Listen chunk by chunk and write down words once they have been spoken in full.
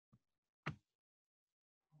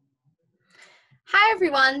Hi,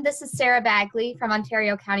 everyone. This is Sarah Bagley from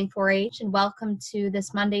Ontario County 4-H, and welcome to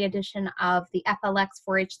this Monday edition of the FLX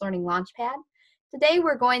 4-H Learning Launchpad. Today,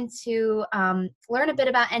 we're going to learn a bit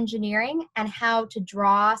about engineering and how to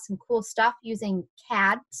draw some cool stuff using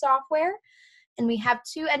CAD software. And we have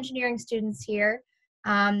two engineering students here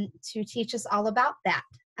to teach us all about that.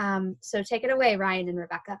 So take it away, Ryan and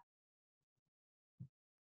Rebecca.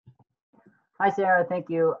 Hi, Sarah. Thank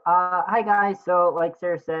you. Hi, guys. So like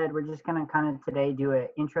Sarah said, we're just going to kind of today do an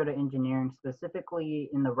intro to engineering,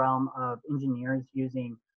 specifically in the realm of engineers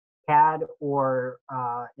using CAD, or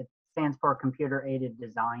it stands for computer aided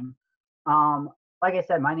design. Like I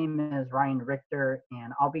said, my name is Ryan Richter,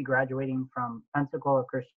 and I'll be graduating from Pensacola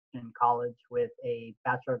Christian College with a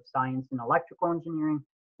Bachelor of Science in Electrical Engineering,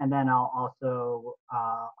 and then I'll also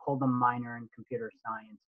hold a minor in computer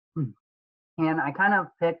science. And I kind of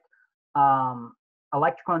picked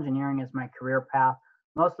electrical engineering as my career path,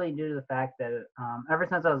 mostly due to the fact that ever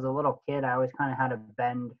since I was a little kid, I always kind of had a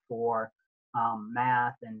bend for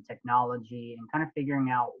math and technology and kind of figuring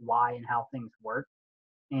out why and how things work.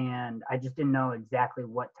 And I just didn't know exactly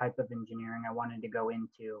what type of engineering I wanted to go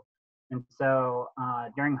into. And so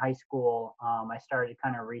during high school, I started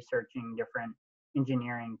kind of researching different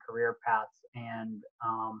engineering career paths, and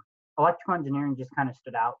electrical engineering just kind of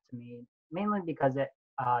stood out to me, mainly because it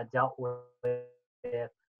dealt with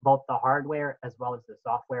both the hardware as well as the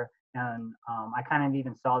software. And I kind of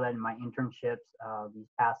even saw that in my internships these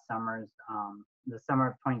past summers. The summer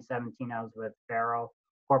of 2017, I was with Faro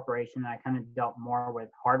Corporation. I kind of dealt more with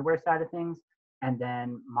hardware side of things. And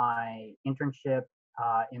then my internship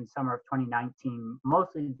in summer of 2019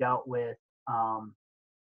 mostly dealt with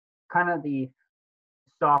kind of the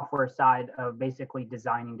software side of basically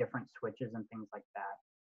designing different switches and things like that,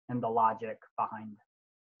 and the logic behind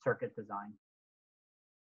circuit design.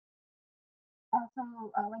 Like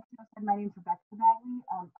Sarah said, my name is Rebecca Bagley.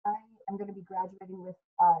 I am going to be graduating with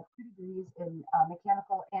 2 degrees in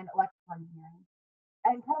mechanical and electrical engineering.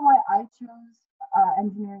 And kind of why I chose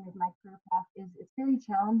engineering as my career path is it's very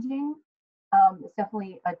challenging. It's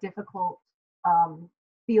definitely a difficult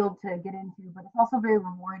field to get into, but it's also very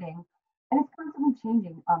rewarding. And it's constantly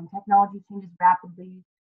changing. Technology changes rapidly.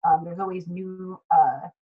 There's always new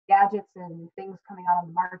gadgets and things coming out on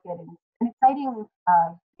the market, and an exciting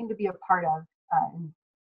thing to be a part of. And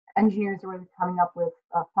engineers are really coming up with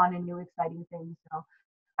fun and new, exciting things. So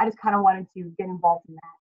I just kind of wanted to get involved in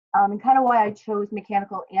that. And kind of why I chose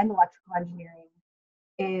mechanical and electrical engineering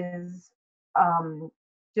is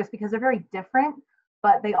just because they're very different,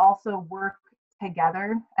 but they also work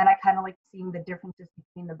together. And I kind of like seeing the differences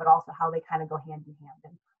between them, but also how they kind of go hand in hand.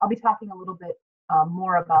 And I'll be talking a little bit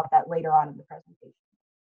more about that later on in the presentation.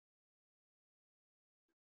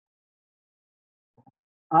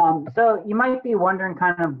 So you might be wondering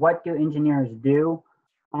kind of what do engineers do?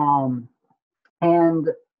 And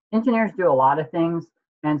engineers do a lot of things.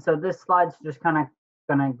 And so this slide's just kind of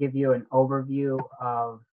going to give you an overview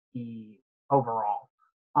of the overall.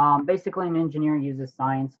 Basically, an engineer uses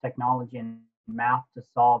science, technology, and math to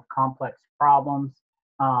solve complex problems.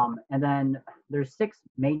 And then there's 6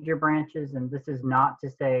 major branches, and this is not to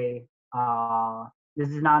say, this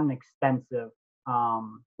is not an extensive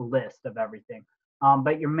list of everything.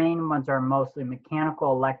 But your main ones are mostly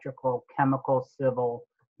mechanical, electrical, chemical, civil,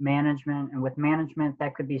 management. And with management,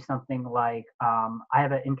 that could be something like I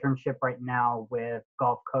have an internship right now with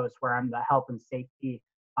Gulf Coast where I'm the health and safety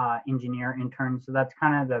engineer intern. So that's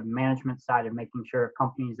kind of the management side of making sure a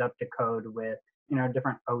company's up to code with,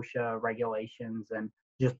 different OSHA regulations and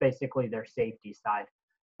just basically their safety side.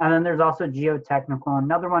 And then there's also geotechnical.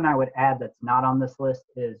 Another one I would add that's not on this list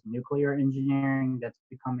is nuclear engineering. That's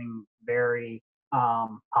becoming very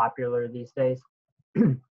popular these days.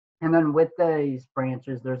 And then with these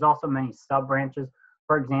branches, there's also many sub branches.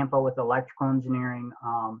 For example, with electrical engineering,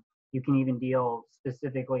 you can even deal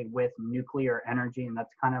specifically with nuclear energy. And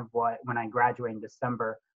that's kind of what, when I graduate in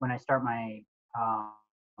December, when I start my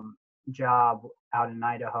job out in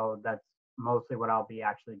Idaho, that's mostly what I'll be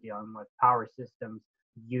actually dealing with, power systems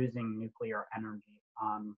using nuclear energy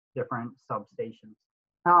on different substations.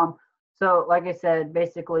 So like I said,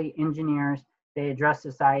 basically engineers, they address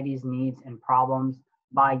society's needs and problems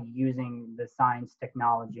by using the science,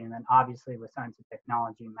 technology, and then obviously with science and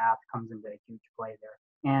technology, math comes into a huge play there.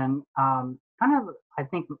 And kind of, I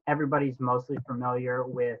think everybody's mostly familiar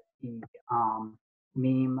with the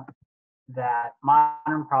meme that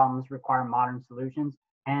modern problems require modern solutions.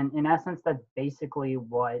 And in essence, that's basically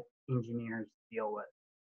what engineers deal with,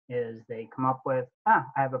 is they come up with, I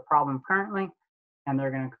have a problem currently, and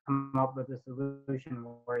they're going to come up with a solution,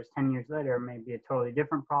 whereas 10 years later, it may be a totally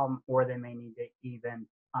different problem, or they may need to even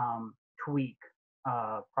tweak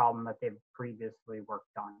problem that they've previously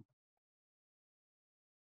worked on.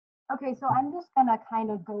 Okay, so I'm just gonna kind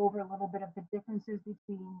of go over a little bit of the differences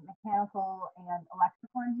between mechanical and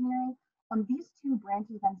electrical engineering. These two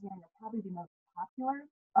branches of engineering are probably the most popular.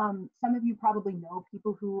 Some of you probably know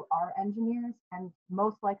people who are engineers, and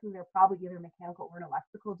most likely they're probably either mechanical or an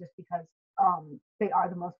electrical, just because they are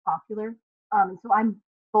the most popular. So I'm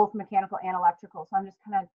both mechanical and electrical, so I'm just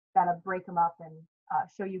kind of gonna break them up and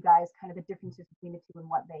show you guys kind of the differences between the two and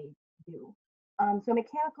what they do. So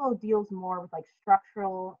mechanical deals more with like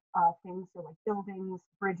structural things, so like buildings,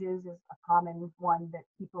 bridges is a common one that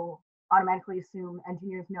people automatically assume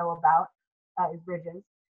engineers know about, is bridges.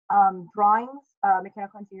 Drawings,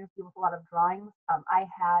 mechanical engineers deal with a lot of drawings. I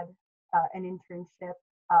had an internship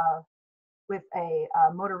with a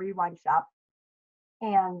motor rewind shop,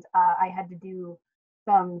 and I had to do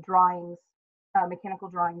some drawings, mechanical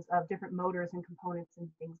drawings of different motors and components and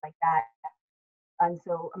things like that. And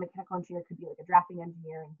so a mechanical engineer could be like a drafting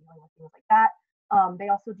engineer and dealing with things like that. They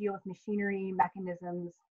also deal with machinery,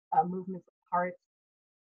 mechanisms, movements of parts.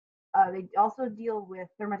 They also deal with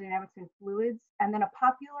thermodynamics and fluids. And then a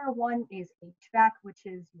popular one is HVAC, which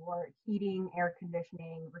is your heating, air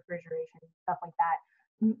conditioning, refrigeration, stuff like that.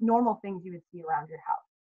 Normal things you would see around your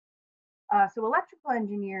house. So electrical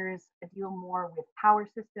engineers deal more with power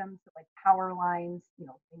systems, so like power lines,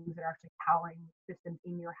 things that are actually powering systems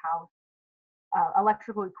in your house.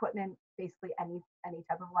 Electrical equipment, basically any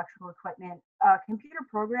type of electrical equipment. Computer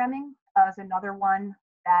programming is another one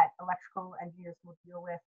that electrical engineers will deal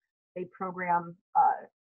with. They program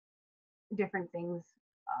different things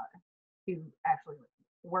to actually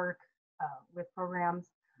work with programs,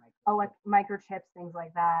 microchips, things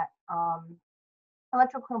like that.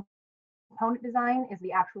 Electrical component design is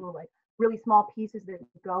the actual like really small pieces that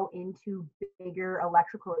go into bigger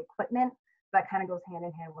electrical equipment. That kind of goes hand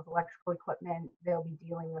in hand with electrical equipment. They'll be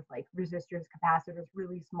dealing with like resistors, capacitors,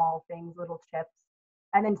 really small things, little chips.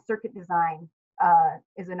 And then circuit design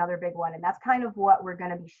is another big one. And that's kind of what we're going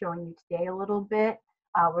to be showing you today a little bit.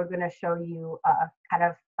 We're going to show you kind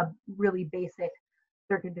of a really basic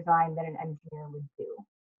circuit design that an engineer would do.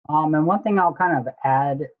 And one thing I'll kind of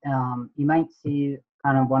add, you might see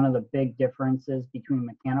kind of one of the big differences between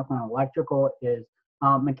mechanical and electrical is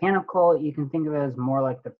mechanical, you can think of it as more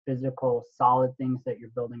like the physical, solid things that you're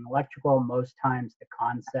building. Electrical, most times the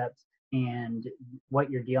concepts and what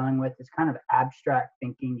you're dealing with is kind of abstract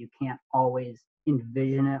thinking. You can't always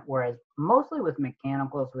envision it. Whereas mostly with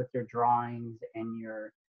mechanicals, with your drawings and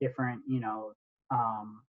your different,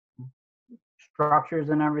 structures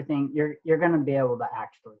and everything, you're going to be able to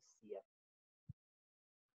actually see it.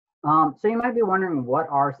 So you might be wondering, what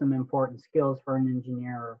are some important skills for an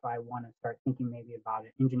engineer, or if I want to start thinking maybe about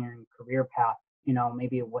an engineering career path,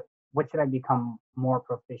 maybe what should I become more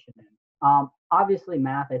proficient in? Obviously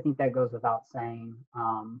math, I think that goes without saying.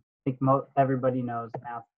 I think everybody knows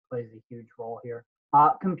math plays a huge role here.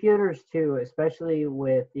 Computers too, especially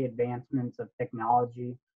with the advancements of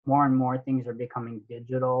technology, more and more things are becoming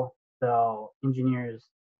digital. So engineers,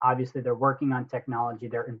 obviously they're working on technology,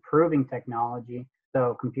 they're improving technology.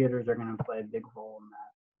 So computers are going to play a big role in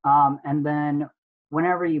that. And then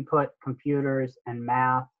whenever you put computers and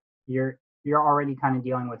math, you're already kind of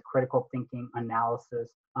dealing with critical thinking, analysis.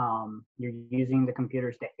 You're using the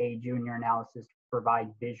computers to aid you in your analysis, to provide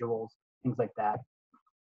visuals, things like that.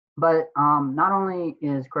 But not only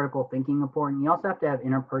is critical thinking important, you also have to have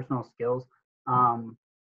interpersonal skills.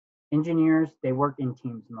 Engineers, they work in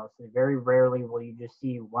teams mostly. Very rarely will you just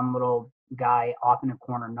see one little guy off in a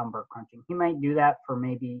corner number crunching. He might do that for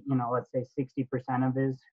maybe, let's say 60% of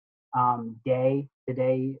his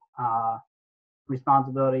day-to-day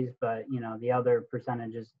responsibilities, but the other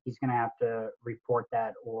percentages, he's going to have to report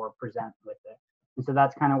that or present with it. And so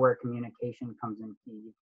that's kind of where communication comes in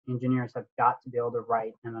key. Engineers have got to be able to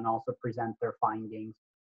write and then also present their findings,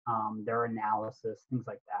 their analysis, things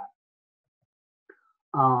like that.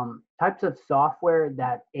 Types of software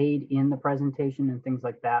that aid in the presentation and things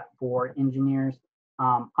like that for engineers.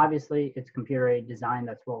 Obviously, it's computer-aided design.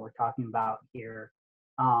 That's what we're talking about here.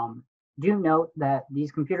 Do note that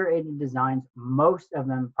these computer-aided designs, most of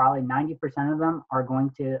them, probably 90% of them, are going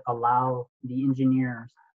to allow the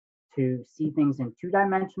engineers to see things in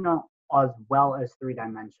two-dimensional as well as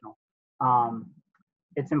three-dimensional.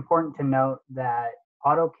 It's important to note that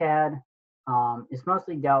AutoCAD is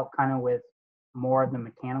mostly dealt kind of with more of the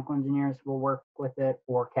mechanical engineers will work with it,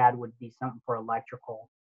 or CAD would be something for electrical.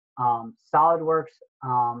 SolidWorks,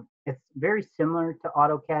 it's very similar to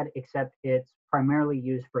AutoCAD, except it's primarily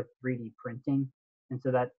used for 3D printing. And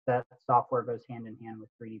so that software goes hand in hand with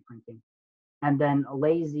 3D printing. And then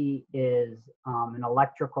LASI is an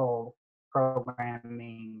electrical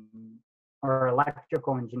programming or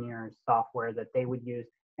electrical engineers software that they would use.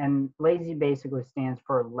 And LASI basically stands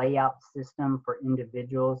for Layout System for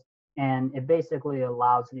Individuals. And it basically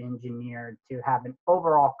allows the engineer to have an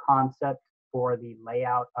overall concept for the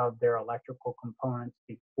layout of their electrical components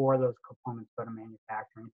before those components go to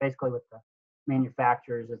manufacturing. Basically with the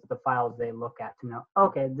manufacturers, it's the files they look at to know,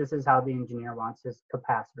 okay, this is how the engineer wants his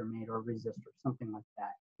capacitor made or resistor, something like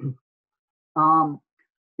that.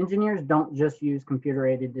 Engineers don't just use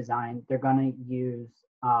computer-aided design. They're going to use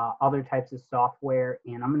other types of software,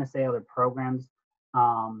 and I'm going to say other programs.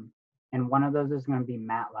 And one of those is going to be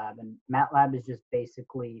MATLAB. And MATLAB is just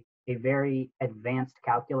basically a very advanced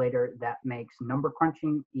calculator that makes number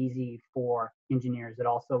crunching easy for engineers. It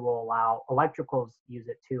also will allow electricals to use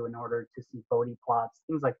it too in order to see Bode plots,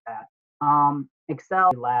 things like that.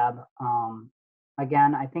 Excel lab.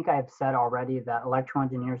 Again, I think I have said already that electrical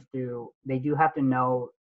engineers do have to know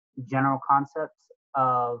general concepts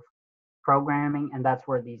of programming, and that's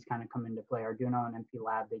where these kind of come into play. Arduino and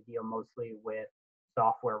MPLAB, they deal mostly with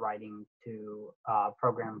software writing to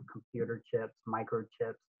program computer chips,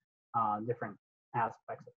 microchips, different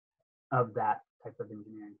aspects of that type of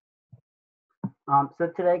engineering. So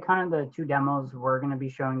today, kind of the two demos we're going to be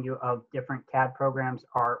showing you of different CAD programs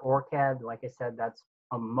are ORCAD. Like I said, that's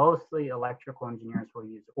mostly electrical engineers will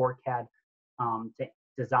use ORCAD to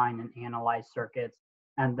design and analyze circuits.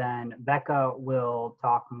 And then Becca will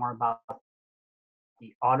talk more about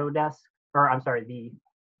the Autodesk, or I'm sorry, the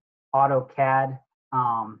AutoCAD,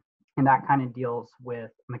 and that kind of deals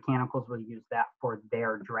with mechanicals will use that for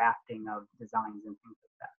their drafting of designs and things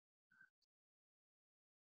like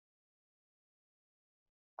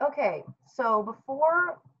that. Okay, so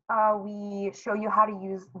before we show you how to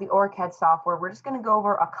use the ORCAD software, we're just going to go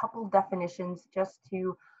over a couple definitions just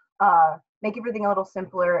to make everything a little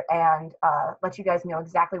simpler and let you guys know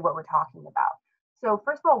exactly what we're talking about. So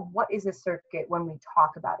first of all, what is a circuit when we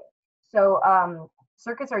talk about it? So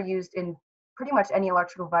circuits are used in pretty much any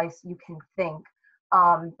electrical device you can think.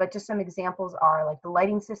 But just some examples are like the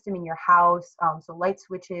lighting system in your house, so light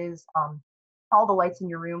switches, all the lights in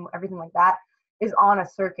your room, everything like that is on a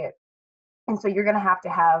circuit. And so you're going to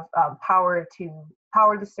have power to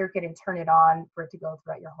power the circuit and turn it on for it to go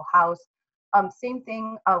throughout your whole house. Same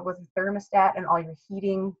thing with a thermostat and all your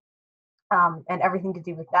heating and everything to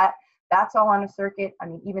do with that. That's all on a circuit. I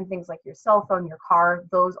mean, even things like your cell phone, your car,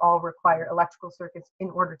 those all require electrical circuits in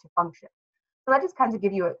order to function. So that just kind of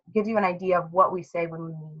gives you an idea of what we say when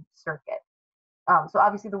we mean circuit. So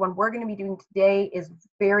obviously the one we're going to be doing today is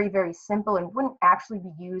very, very simple and wouldn't actually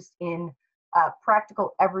be used in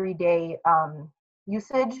practical everyday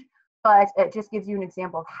usage, but it just gives you an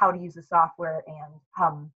example of how to use the software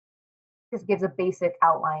and just gives a basic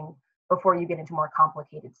outline before you get into more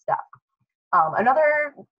complicated stuff.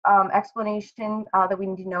 Another explanation that we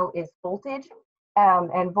need to know is voltage,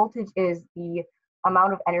 and voltage is the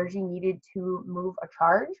amount of energy needed to move a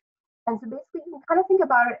charge. And so basically you can kind of think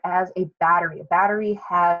about it as a battery. A battery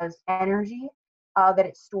has energy that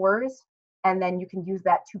it stores, and then you can use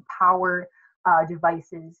that to power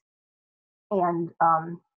devices and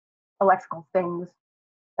electrical things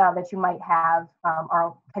that you might have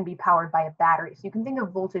can be powered by a battery. So you can think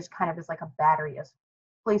of voltage kind of as like a battery, as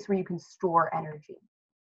a place where you can store energy.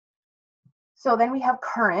 So then we have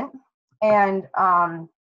current, and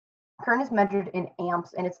current is measured in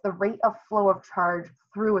amps, and it's the rate of flow of charge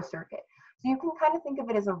through a circuit. So you can kind of think of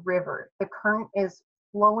it as a river. The current is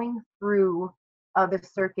flowing through the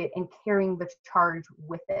circuit and carrying the charge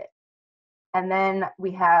with it. And then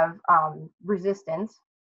we have resistance,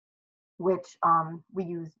 which we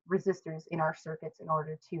use resistors in our circuits in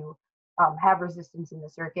order to have resistance in the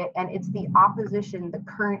circuit. And it's the opposition the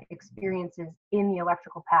current experiences in the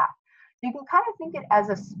electrical path. So you can kind of think it as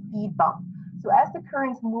a speed bump. So as the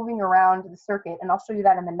current's moving around the circuit, and I'll show you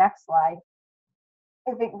that in the next slide,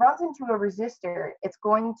 if it runs into a resistor, it's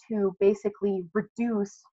going to basically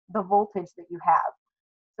reduce the voltage that you have.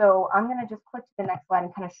 So I'm going to just click to the next slide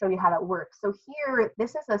and kind of show you how that works. So here,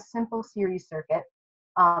 this is a simple series circuit.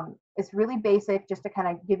 It's really basic, just to kind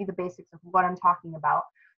of give you the basics of what I'm talking about.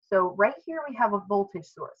 So right here we have a voltage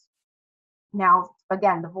source. Now,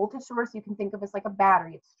 again, the voltage source you can think of as like a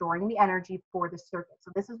battery. It's storing the energy for the circuit.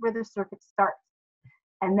 So this is where the circuit starts.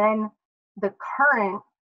 And then the current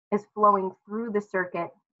is flowing through the circuit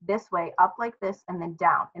this way, up like this, and then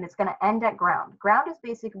down. And it's going to end at ground. Ground is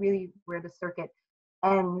basically really where the circuit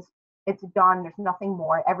ends. It's done. There's nothing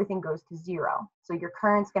more. Everything goes to zero. So your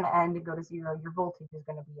current's going to end and go to zero. Your voltage is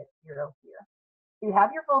going to be at zero here. You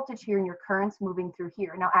have your voltage here and your current's moving through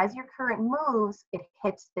here. Now, as your current moves, it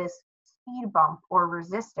hits this speed bump or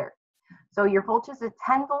resistor. So your voltage is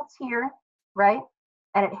 10 volts here, right?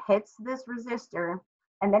 And it hits this resistor,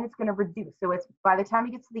 and then it's going to reduce. So it's, by the time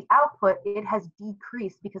it gets to the output, it has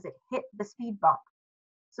decreased because it hit the speed bump.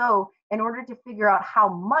 So in order to figure out how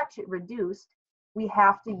much it reduced, we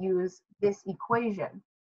have to use this equation.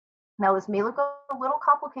 Now this may look a little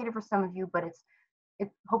complicated for some of you, but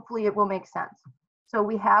hopefully it will make sense. So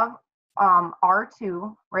we have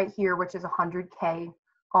R2 right here, which is 100K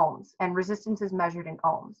ohms, and resistance is measured in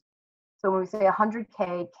ohms. So when we say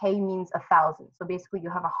 100K, K means 1,000. So basically you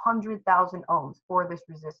have 100,000 ohms for this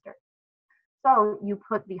resistor. So you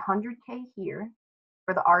put the 100K here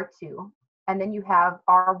for the R2, and then you have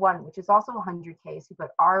R1, which is also 100K. So you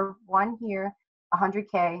put R1 here,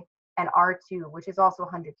 100K, and R2, which is also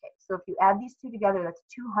 100K. So if you add these two together, that's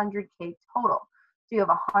 200K total. So you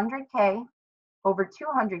have 100K over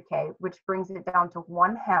 200K, which brings it down to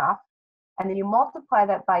 1/2, and then you multiply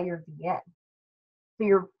that by your VN. So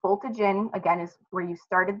your voltage in, again, is where you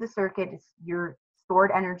started the circuit, it's your stored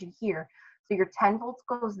energy here. So your 10 volts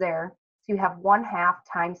goes there, so you have 1/2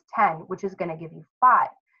 times 10, which is gonna give you 5,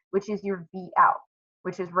 which is your V out,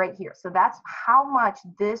 which is right here. So that's how much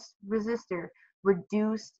this resistor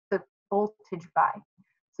reduced the voltage by.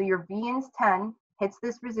 So your V in's 10, hits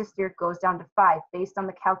this resistor, goes down to 5 based on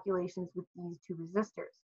the calculations with these two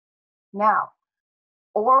resistors. Now,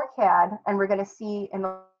 ORCAD, and we're going to see in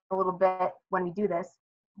a little bit when we do this,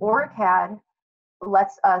 ORCAD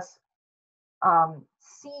lets us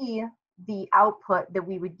see the output that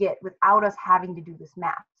we would get without us having to do this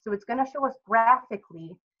math. So it's going to show us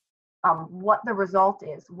graphically what the result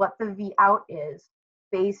is, what the V out is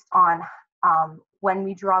based on when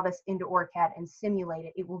we draw this into ORCAD and simulate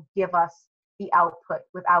it. It will give us the output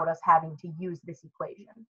without us having to use this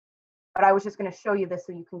equation. But I was just going to show you this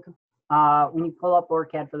so you can. When you pull up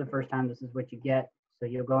ORCAD for the first time, this is what you get. So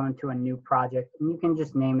you'll go into a new project, and you can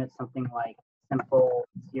just name it something like simple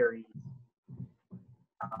series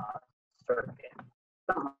circuit,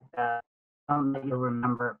 something like that. Something that you'll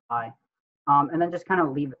remember it by. And then just kind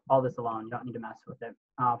of leave all this alone. You don't need to mess with it.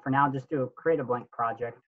 For now, just create a blank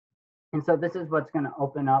project. And so this is what's going to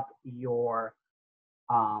open up your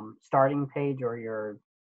starting page or your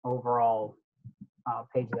overall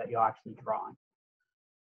page that you'll actually draw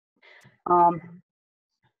on.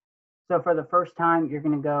 So for the first time, you're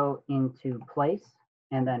going to go into place,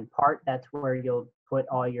 and then part, that's where you'll put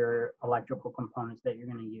all your electrical components that you're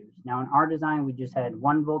going to use. Now in our design, we just had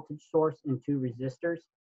one voltage source and 2 resistors.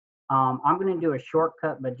 I'm going to do a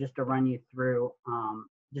shortcut, but just to run you through,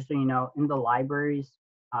 just so you know, in the libraries,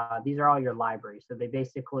 these are all your libraries. So they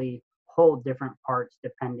basically hold different parts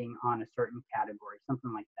depending on a certain category,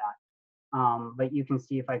 something like that. But you can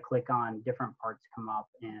see if I click on different parts come up,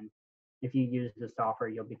 and if you use the software,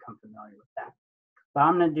 you'll become familiar with that. But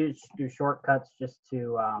I'm going to do shortcuts just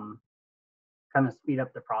to kind of speed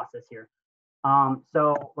up the process here.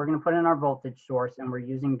 So we're going to put in our voltage source, and we're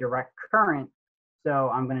using direct current.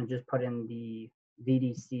 So I'm going to just put in the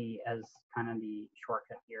VDC as kind of the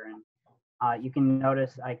shortcut here. And you can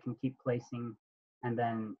notice I can keep placing, and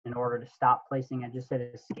then in order to stop placing, I just hit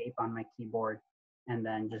escape on my keyboard, and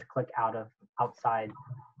then just click outside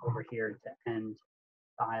over here to end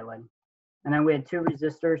the highlighting. And then we had 2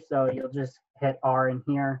 resistors, so you'll just hit R in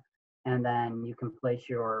here, and then you can place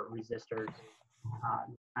your resistors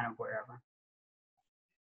kind of wherever.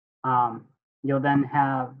 You'll then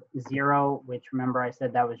have 0, which remember I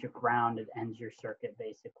said that was your ground. It ends your circuit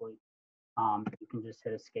basically. You can just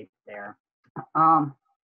hit escape there.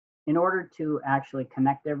 In order to actually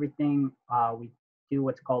connect everything, we do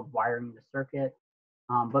what's called wiring the circuit.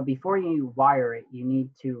 But before you wire it, you need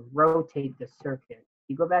to rotate the circuit.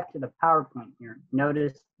 You go back to the PowerPoint here.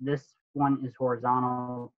 Notice this one is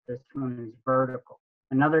horizontal, this one is vertical.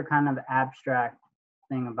 Another kind of abstract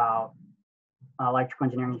thing about electrical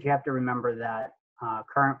engineering is you have to remember that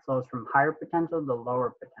current flows from higher potential to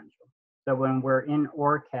lower potential. So when we're in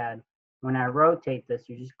ORCAD, when I rotate this,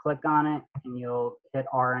 you just click on it and you'll hit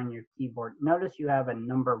R on your keyboard. Notice you have a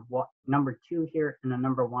number 2 here and a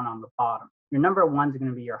number 1 on the bottom. Your number 1 is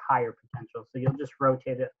going to be your higher potential, so you'll just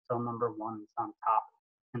rotate it until number 1 is on top.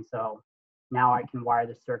 And so now I can wire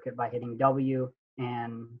the circuit by hitting W,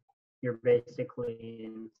 and you're basically,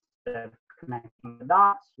 instead of connecting the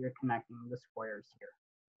dots, you're connecting the squares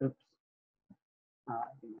here. Oops.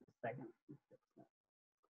 Give me a second.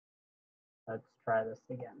 Let's try this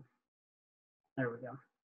again. There we go.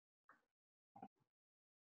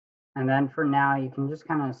 And then for now, you can just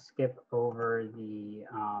kind of skip over the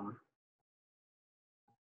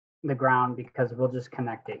ground because we'll just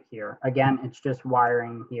connect it here. Again, it's just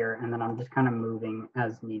wiring here, and then I'm just kind of moving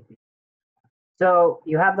as need be. So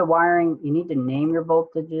you have the wiring, you need to name your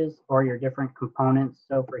voltages or your different components.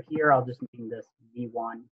 So for here, I'll just name this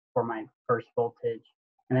V1 for my first voltage.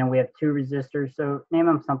 And then we have 2 resistors, so name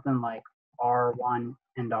them something like R1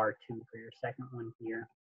 and R2 for your second one here.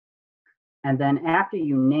 And then after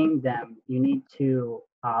you name them, you need to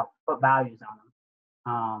put values on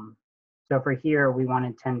them. So for here, we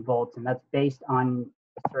wanted 10 volts, and that's based on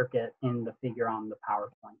the circuit in the figure on the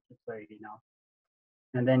PowerPoint, just so you know.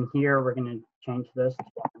 And then here, we're going to change this to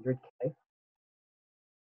 100K.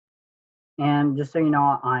 And just so you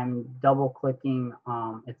know, I'm double clicking,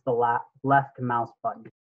 it's the left mouse button.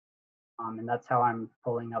 And that's how I'm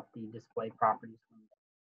pulling up the display properties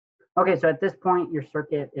window. Okay, so at this point, your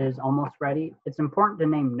circuit is almost ready. It's important to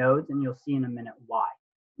name nodes, and you'll see in a minute why.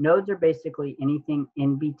 Nodes are basically anything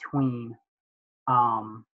in between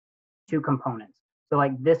 2 components. So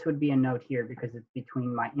like this would be a node here because it's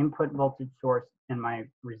between my input voltage source and my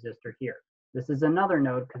resistor here. This is another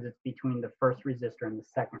node because it's between the first resistor and the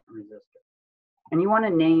second resistor. And you want to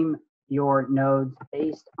name your nodes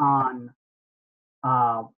based on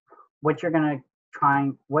what you're going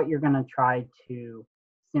to try to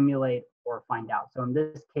simulate or find out. So in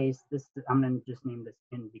this case, I'm going to just name this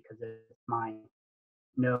in because it's my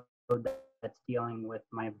node that's dealing with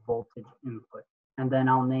my voltage input. And then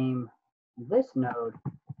I'll name this node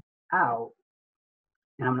out,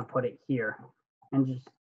 and I'm going to put it here. And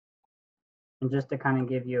just to kind of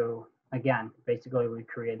give you, again, basically we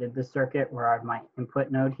created the circuit where I have my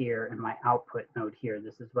input node here and my output node here.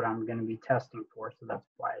 This is what I'm going to be testing for, so that's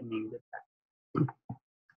why I named it that.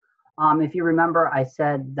 If you remember, I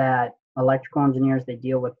said that electrical engineers, they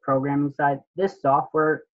deal with programming side. This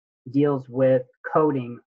software deals with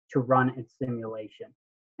coding to run its simulation.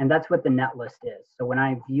 And that's what the netlist is. So when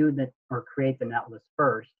I view or create the netlist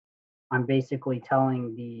first, I'm basically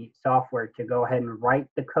telling the software to go ahead and write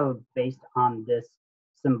the code based on this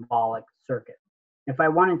symbolic circuit. If I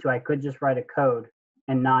wanted to, I could just write a code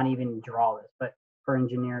and not even draw this. But for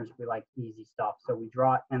engineers, we like easy stuff. So we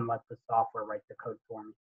draw it and let the software write the code for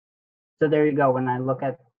me. So there you go. When I look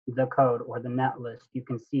at the code or the netlist, you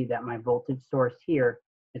can see that my voltage source here,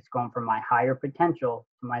 it's going from my higher potential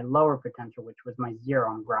to my lower potential, which was my 0.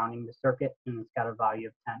 I'm grounding the circuit, and it's got a value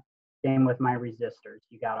of 10. Same with my resistors.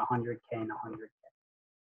 You got 100K and 100K.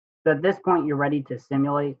 So at this point, you're ready to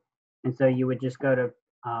simulate. And so you would just go to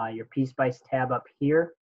your PSpice tab up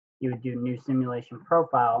here. You would do new simulation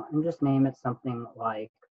profile and just name it something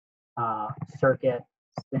like circuit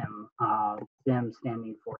sim, sim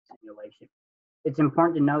standing for simulation. It's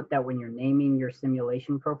important to note that when you're naming your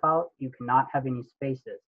simulation profile, you cannot have any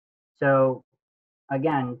spaces. So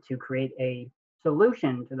again, to create a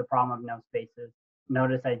solution to the problem of no spaces,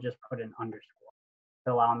 notice I just put an underscore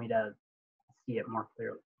to allow me to see it more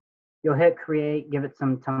clearly. You'll hit create, give it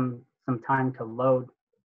some time to load,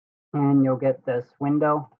 and you'll get this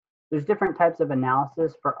window. There's different types of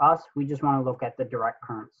analysis. For us, we just want to look at the direct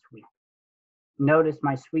current sweep. Notice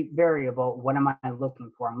my sweep variable, what am I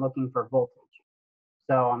looking for? I'm looking for voltage.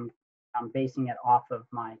 So I'm basing it off of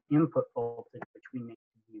my input voltage, which we make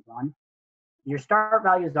V1. Your start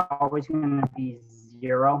value is always going to be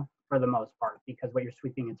 0 for the most part, because what you're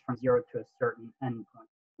sweeping is from 0 to a certain endpoint.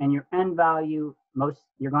 And your end value,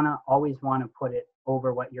 you're going to always want to put it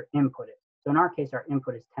over what your input is. So in our case, our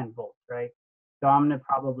input is 10 volts, right? So I'm going to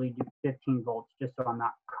probably do 15 volts just so I'm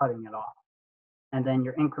not cutting it off. And then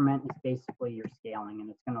your increment is basically your scaling, and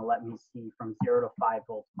it's going to let me see from 0 to 5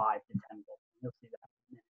 volts, 5 to 10 volts. You'll see that in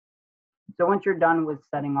a minute. So once you're done with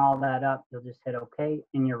setting all that up, you'll just hit OK,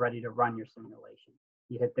 and you're ready to run your simulation.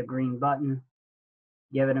 You hit the green button,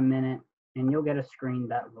 give it a minute, and you'll get a screen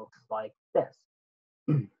that looks like this.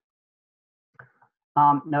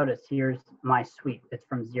 Notice here's my sweep. It's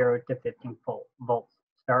from 0 to 15 volts.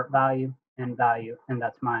 Start value, end value, and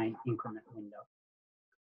that's my increment window.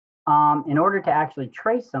 In order to actually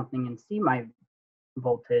trace something and see my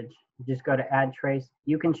voltage, just go to add trace.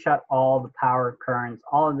 You can shut all the power currents,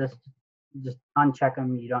 all of this, just uncheck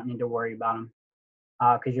them. You don't need to worry about them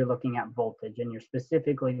because you're looking at voltage and you're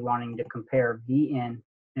specifically wanting to compare V in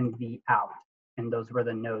and V out. And those were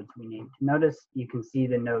the nodes we named. Notice you can see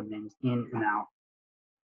the node names in and out.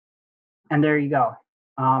 And there you go.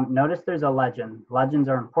 Notice there's a legend. Legends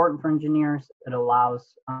are important for engineers. It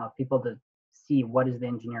allows people to see what is the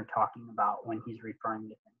engineer talking about when he's referring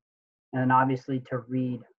to things. And then obviously to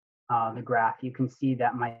read the graph, you can see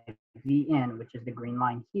that my V in, which is the green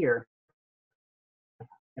line here,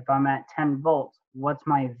 if I'm at 10 volts, what's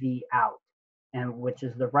my V out? And which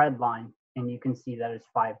is the red line, and you can see that it's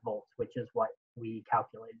 5 volts, which is what we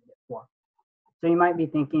calculated it for. So you might be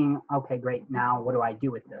thinking, okay, great, now what do I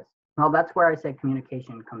do with this? Well, that's where I said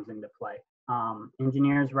communication comes into play.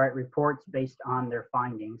 Engineers write reports based on their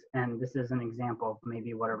findings, and this is an example of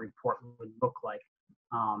maybe what a report would look like.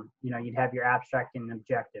 You'd have your abstract and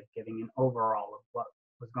objective, giving an overall of what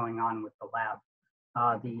was going on with the lab.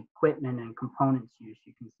 The equipment and components used,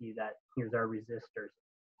 you can see that here's our resistors.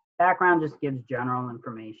 Background just gives general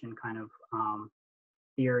information, kind of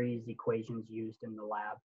theories, equations used in the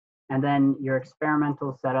lab. And then your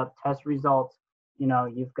experimental setup, test results,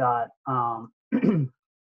 you've got,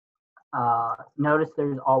 notice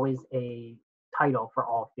there's always a title for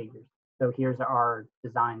all figures. So here's our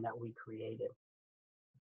design that we created.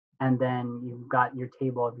 And then you've got your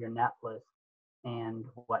table of your net list and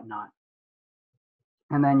whatnot.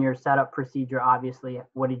 And then your setup procedure, obviously,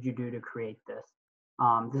 what did you do to create this?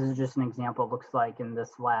 This is just an example. It looks like in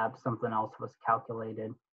this lab, something else was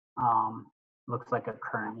calculated. Looks like a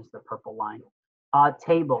current is the purple line.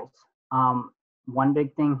 Tables. One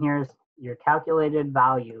big thing here is your calculated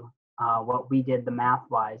value, what we did the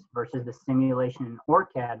math-wise versus the simulation in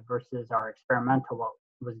OrCAD versus our experimental, what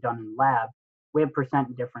was done in lab. We have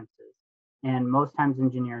percent differences. And most times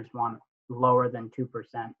engineers want lower than 2%,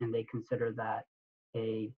 and they consider that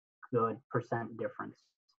a good percent difference.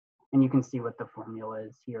 And you can see what the formula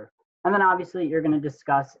is here. And then obviously you're going to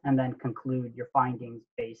discuss and then conclude your findings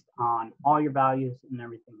based on all your values and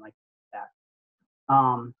everything like that.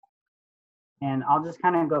 And I'll just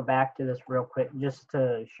kind of go back to this real quick just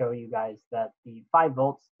to show you guys that the 5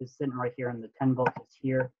 volts is sitting right here and the 10 volts is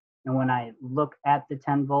here. And when I look at the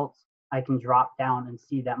 10 volts, I can drop down and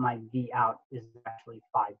see that my V out is actually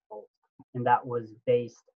 5 volts. And that was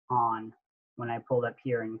based on when I pulled up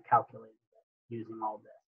here and calculated it using all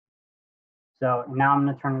this. So now I'm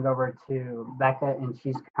going to turn it over to Becca, and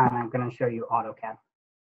she's kind of going to show you AutoCAD.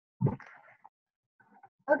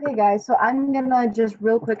 Okay, guys, so I'm going to just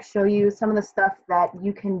real quick show you some of the stuff that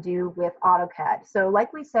you can do with AutoCAD. So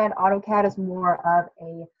like we said, AutoCAD is more of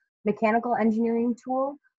a mechanical engineering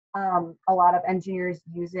tool. A lot of engineers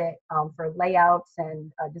use it for layouts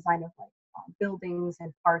and design of buildings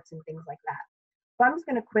and parts and things like that. So I'm just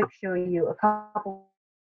going to quick show you a couple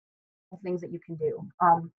of things that you can do.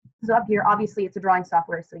 So up here, obviously it's a drawing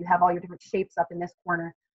software, so you have all your different shapes up in this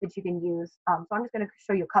corner that you can use. So I'm just going to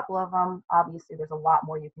show you a couple of them. Obviously there's a lot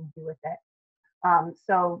more you can do with it.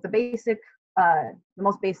 So the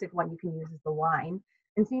most basic one you can use is the line.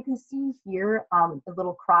 And so you can see here the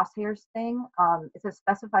little crosshairs thing. It says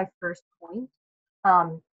specify first point.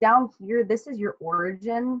 Down here, this is your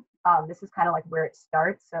origin. This is kind of like where it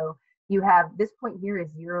starts. So you have this point here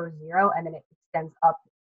is 0, 0, and then it extends up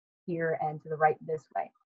here and to the right this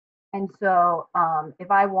way. And so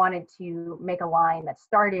if I wanted to make a line that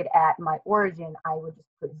started at my origin, I would just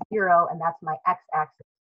put 0, and that's my x-axis.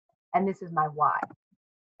 And this is my y.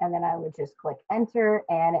 And then I would just click enter,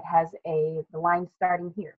 and it has the line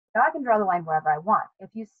starting here. Now I can draw the line wherever I want. If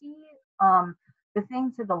you see the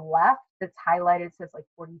thing to the left that's highlighted, says like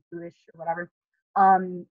 42-ish or whatever,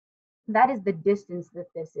 that is the distance that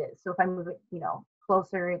this is. So if I move it,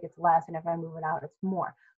 closer, it gets less, and if I move it out, it's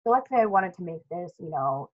more. So let's say I wanted to make this,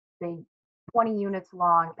 say 20 units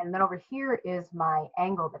long, and then over here is my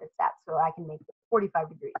angle that it's at. So I can make it 45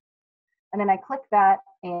 degrees. And then I click that,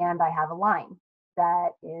 and I have a line that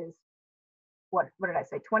is, what did I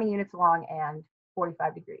say, 20 units long and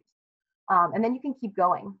 45 degrees. And then you can keep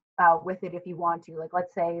going with it if you want to. Like,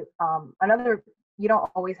 let's say you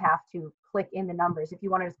don't always have to click in the numbers. If you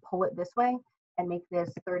want to just pull it this way and make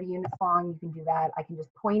this 30 units long, you can do that. I can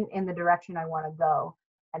just point in the direction I want to go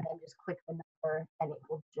and then just click the number, and it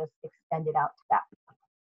will just extend it out to that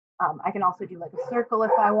point. I can also do like a circle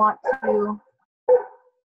if I want to.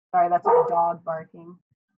 Sorry, that's my dog barking.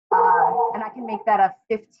 And I can make that a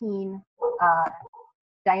 15,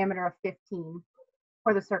 diameter of 15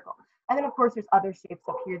 for the circle. And then of course there's other shapes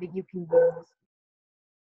up here that you can use.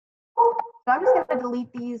 So I'm just going to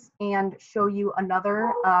delete these and show you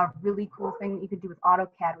another really cool thing that you can do with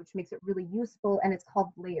AutoCAD, which makes it really useful, and it's called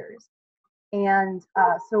layers. And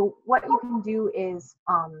so what you can do is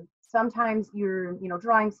sometimes you're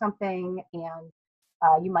drawing something, and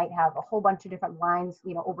you might have a whole bunch of different lines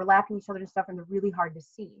overlapping each other and stuff, and they're really hard to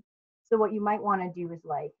see. So what you might want to do is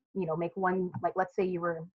make one, like let's say you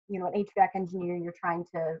were an HVAC engineer, and you're trying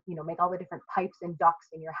to make all the different pipes and ducts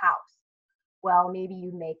in your house. Well, maybe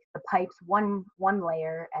you make the pipes one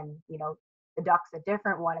layer, and the ducts a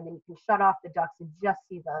different one, and then you can shut off the ducts and just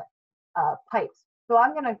see the pipes. So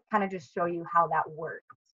I'm going to kind of just show you how that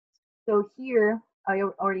works. So here I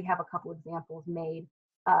already have a couple examples made.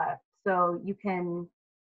 So you can,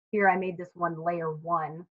 here I made this one layer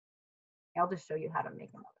 1. I'll just show you how to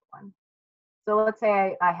make another one. So let's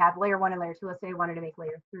say I have layer 1 and layer 2. Let's say I wanted to make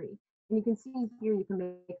layer 3. And you can see here, you can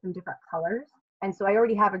make them different colors. And so I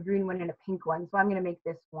already have a green one and a pink one. So I'm going to make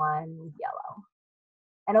this one yellow.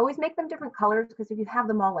 And always make them different colors, because if you have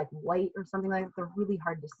them all like white or something like that, they're really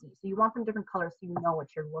hard to see. So you want them different colors so you know what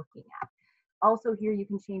you're looking at. Also here, you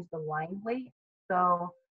can change the line weight.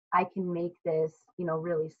 So I can make this, you know,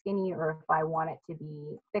 really skinny, or if I want it to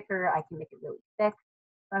be thicker, I can make it really thick.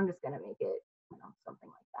 So I'm just going to make it, you know, something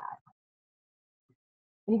like that.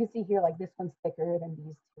 And you can see here, like this one's thicker than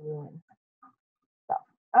these two and stuff.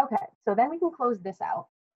 Okay, so then we can close this out.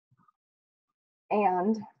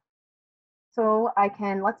 And so I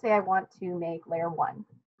can, let's say I want to make layer 1.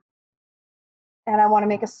 And I want to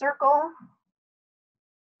make a circle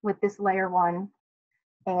with this layer 1.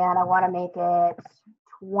 And I want to make it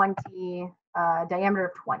 20, diameter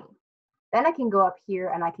of 20. Then I can go up here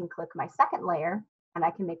and I can click my second layer, and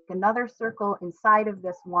I can make another circle inside of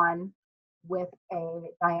this one with a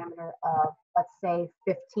diameter of, let's say,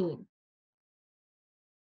 15.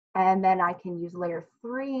 And then I can use layer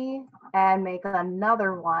 3 and make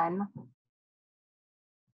another one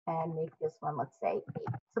and make this one, let's say, 8.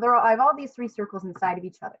 So I have all these 3 circles inside of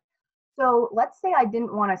each other. So let's say I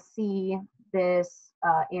didn't want to see this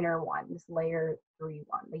inner one, this layer 3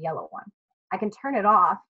 one, the yellow one. I can turn it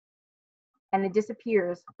off and it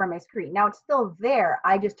disappears from my screen. Now it's still there,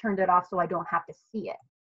 I just turned it off so I don't have to see it.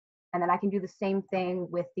 And then I can do the same thing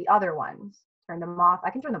with the other ones. Turn them off. I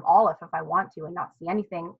can turn them all off if I want to and not see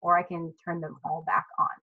anything, or I can turn them all back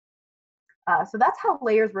on. So that's how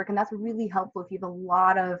layers work, and that's really helpful if you have a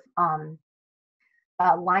lot of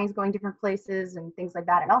lines going different places and things like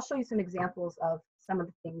that. And I'll show you some examples of some of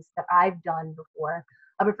the things that I've done before.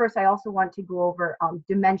 But first, I also want to go over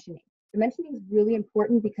dimensioning. Dimensioning is really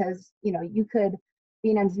important because, you know, you could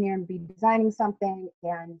be an engineer and be designing something,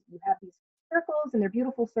 and you have these circles, and they're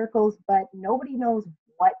beautiful circles, but nobody knows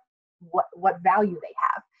what value they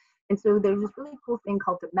have. And so there's this really cool thing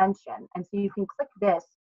called dimension. And so you can click this,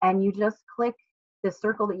 and you just click the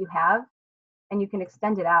circle that you have, and you can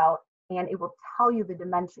extend it out, and it will tell you the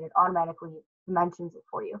dimension. It automatically dimensions it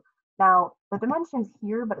for you. Now, the dimension's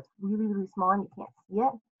here, but it's really, really small, and you can't see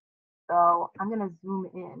it. So I'm going to zoom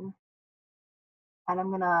in, and I'm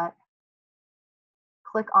going to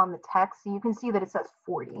click on the text. So you can see that it says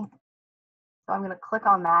 40. So I'm going to click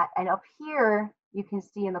on that, and up here you can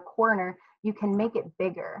see in the corner you can make it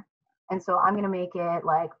bigger, and so I'm going to make it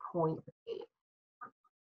like 0.8.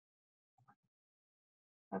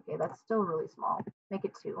 Okay, that's still really small. Make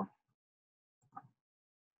it 2.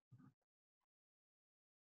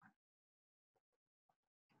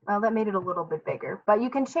 Well, that made it a little bit bigger, but you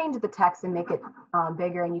can change the text and make it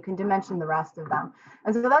bigger, and you can dimension the rest of them.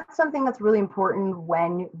 And so that's something that's really important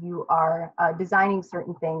when you are designing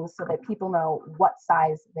certain things, so that people know what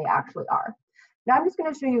size they actually are. Now I'm just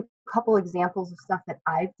going to show you a couple examples of stuff that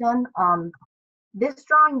I've done. This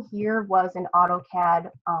drawing here was an AutoCAD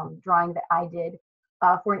drawing that I did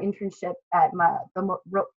for an internship at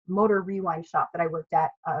the motor rewind shop that I worked at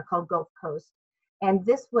called Gulf Coast. And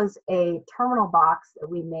this was a terminal box that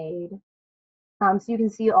we made. So you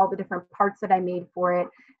can see all the different parts that I made for it.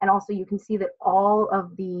 And also you can see that all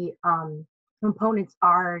of the components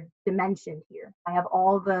are dimensioned here. I have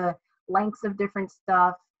all the lengths of different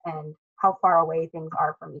stuff and how far away things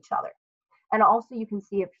are from each other. And also you can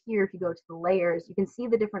see up here, if you go to the layers, you can see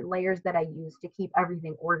the different layers that I use to keep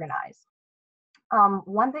everything organized.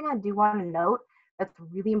 One thing I do want to note that's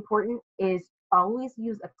really important is always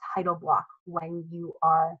use a title block when you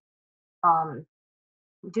are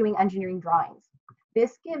doing engineering drawings.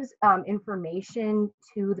 This gives information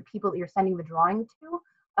to the people that you're sending the drawing to.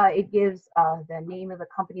 It gives the name of the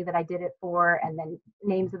company that I did it for, and then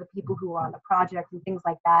names of the people who were on the project and things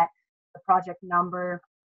like that, the project number.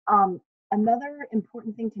 Another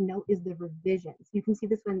important thing to note is the revisions. You can see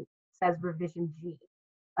this one says revision G.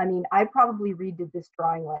 I mean, I probably redid this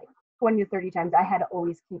drawing like 20 to 30 times. I had to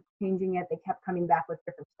always keep changing it. They kept coming back with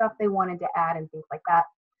different stuff they wanted to add and things like that.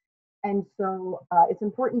 And so it's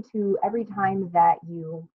important to, every time that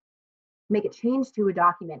you make a change to a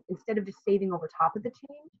document, instead of just saving over top of the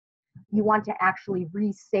change, you want to actually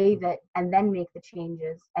resave it and then make the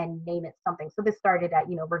changes and name it something. So this started at,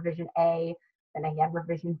 revision A, then I had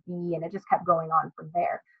revision B, and it just kept going on from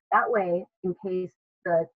there. That way, in case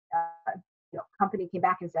the company came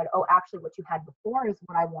back and said, oh, actually what you had before is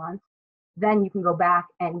what I want, then you can go back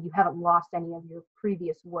and you haven't lost any of your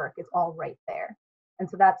previous work. It's all right there. And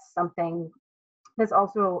so that's something that's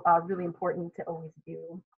also really important to always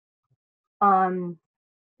do.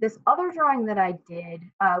 This other drawing that I did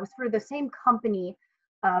was for the same company,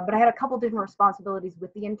 but I had a couple different responsibilities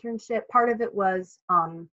with the internship. Part of it was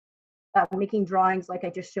making drawings like I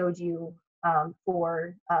just showed you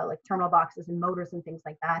for like terminal boxes and motors and things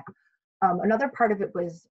like that. Another part of it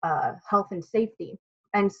was health and safety.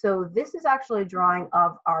 And so this is actually a drawing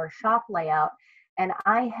of our shop layout. And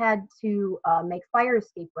I had to make fire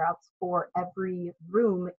escape routes for every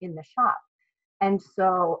room in the shop. And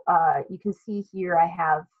so you can see here I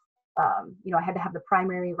have, I had to have the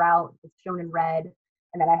primary route, it's shown in red.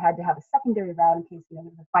 And then I had to have a secondary route in case, there's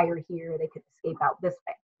a fire here, they could escape out this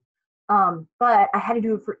way. But I had to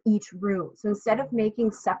do it for each room. So instead of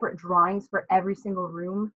making separate drawings for every single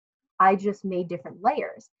room, I just made different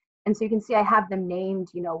layers. And so you can see I have them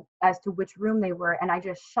named, as to which room they were, and I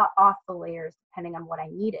just shut off the layers depending on what I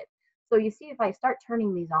needed. So you see if I start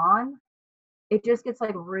turning these on, it just gets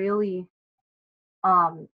like really,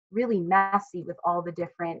 really messy with all the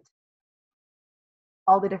different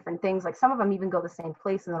things. Like some of them even go the same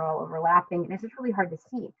place and they're all overlapping, and it's just really hard to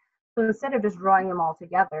see. So instead of just drawing them all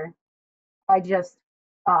together, I just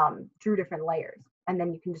drew different layers, and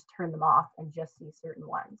then you can just turn them off and just see certain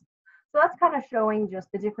ones. So that's kind of showing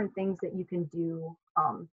just the different things that you can do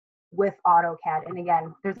with AutoCAD. And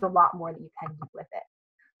again, there's a lot more that you can do with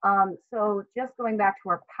it. So just going back to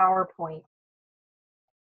our PowerPoint,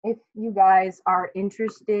 if you guys are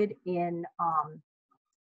interested in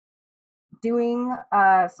doing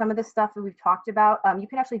some of the stuff that we've talked about, you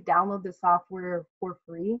can actually download the software for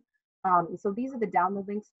free. So these are the download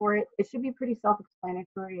links for it. It should be pretty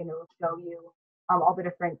self-explanatory, and it will show you all the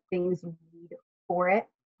different things you need for it.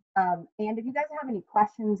 And if you guys have any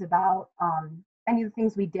questions about any of the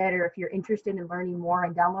things we did, or if you're interested in learning more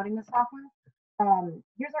and downloading the software,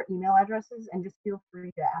 here's our email addresses, and just feel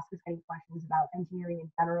free to ask us any questions about engineering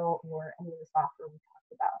in general or any of the software we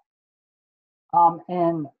talked about.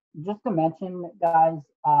 And just to mention, guys,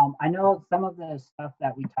 I know some of the stuff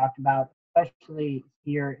that we talked about, especially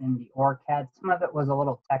here in the OrCAD, some of it was a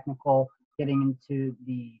little technical, getting into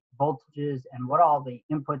the voltages and what all the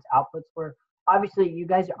inputs, outputs were. Obviously, you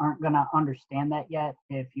guys aren't going to understand that yet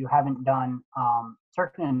if you haven't done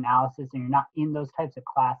circuit analysis and you're not in those types of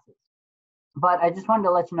classes. But I just wanted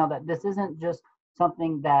to let you know that this isn't just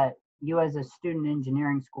something that you as a student in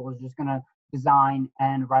engineering school is just going to design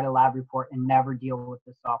and write a lab report and never deal with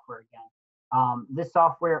the software again. This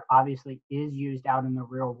software obviously is used out in the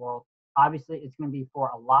real world. Obviously, it's going to be for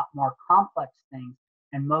a lot more complex things.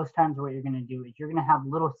 And most times what you're going to do is you're going to have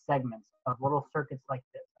little segments of little circuits like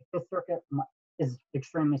this. Like this circuit is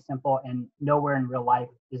extremely simple, and nowhere in real life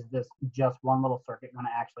is this just one little circuit going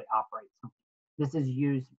to actually operate something. This is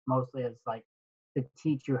used mostly as like to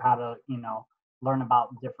teach you how to, learn about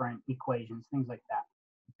different equations, things like that.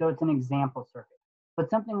 So it's an example circuit. But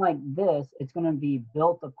something like this, it's going to be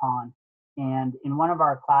built upon. And in one of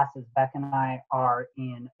our classes, Beck and I are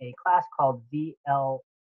in a class called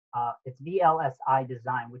it's VLSI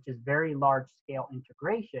design, which is very large scale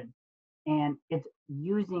integration. And it's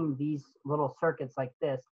using these little circuits like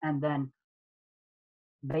this, and then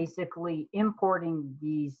basically importing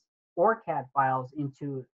these OrCAD files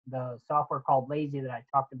into the software called Lazy that I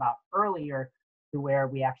talked about earlier, to where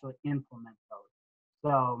we actually implement those.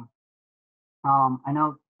 So I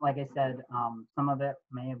know, like I said, some of it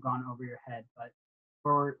may have gone over your head, but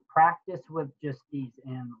for practice with just these,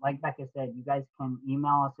 and like Becca said, you guys can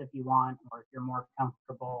email us if you want, or if you're more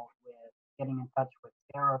comfortable with getting in touch with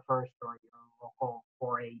Sarah first, or your local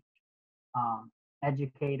 4-H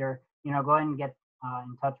educator, go ahead and get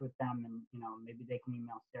in touch with them, and maybe they can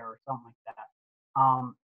email Sarah or something like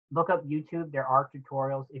that. Look up YouTube. There are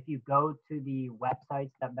tutorials. If you go to the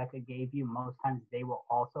websites that Becca gave you, most times they will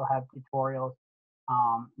also have tutorials,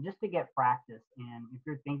 just to get practice. And if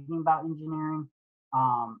you're thinking about engineering,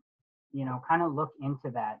 kind of look into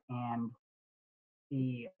that and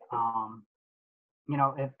see,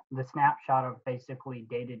 if the snapshot of basically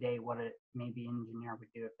day to day what it maybe an engineer would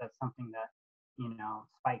do, if that's something that,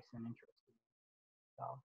 spikes an interest.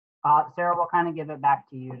 So, Sarah, we'll kind of give it back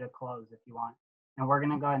to you to close if you want. And we're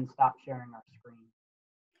going to go ahead and stop sharing our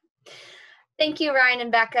screen. Thank you, Ryan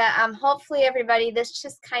and Becca. Hopefully, everybody, this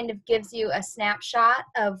just kind of gives you a snapshot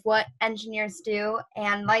of what engineers do.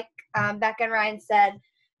 And like Becca and Ryan said,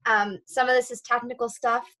 some of this is technical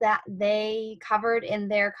stuff that they covered in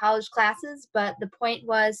their college classes, but the point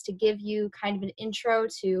was to give you kind of an intro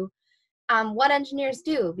to what engineers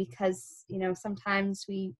do, because sometimes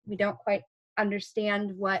we don't quite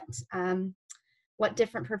understand what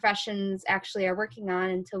different professions actually are working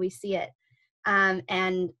on until we see it.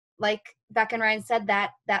 And like Becca and Ryan said,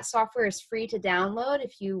 that software is free to download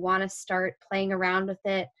if you want to start playing around with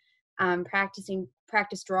it,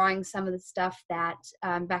 practice drawing some of the stuff that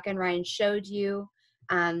Becca and Ryan showed you.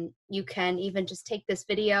 You can even just take this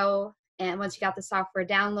video, and once you got the software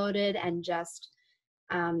downloaded, and just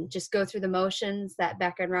just go through the motions that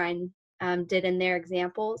Becca and Ryan did in their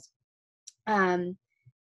examples.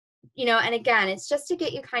 You know, and again, it's just to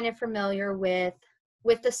get you kind of familiar with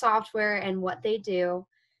the software and what they do.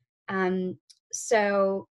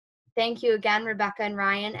 So thank you again, Rebecca and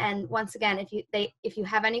Ryan. And once again, if you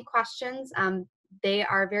have any questions, they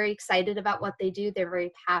are very excited about what they do. They're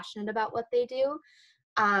very passionate about what they do.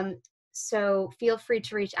 So feel free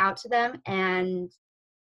to reach out to them. And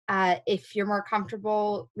if you're more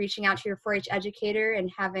comfortable reaching out to your 4-H educator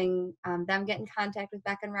and having them get in contact with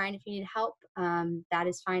Becca and Ryan if you need help, that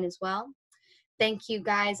is fine as well. Thank you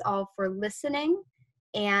guys all for listening.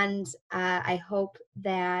 And I hope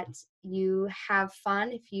that you have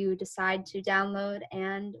fun if you decide to download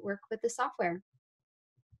and work with the software.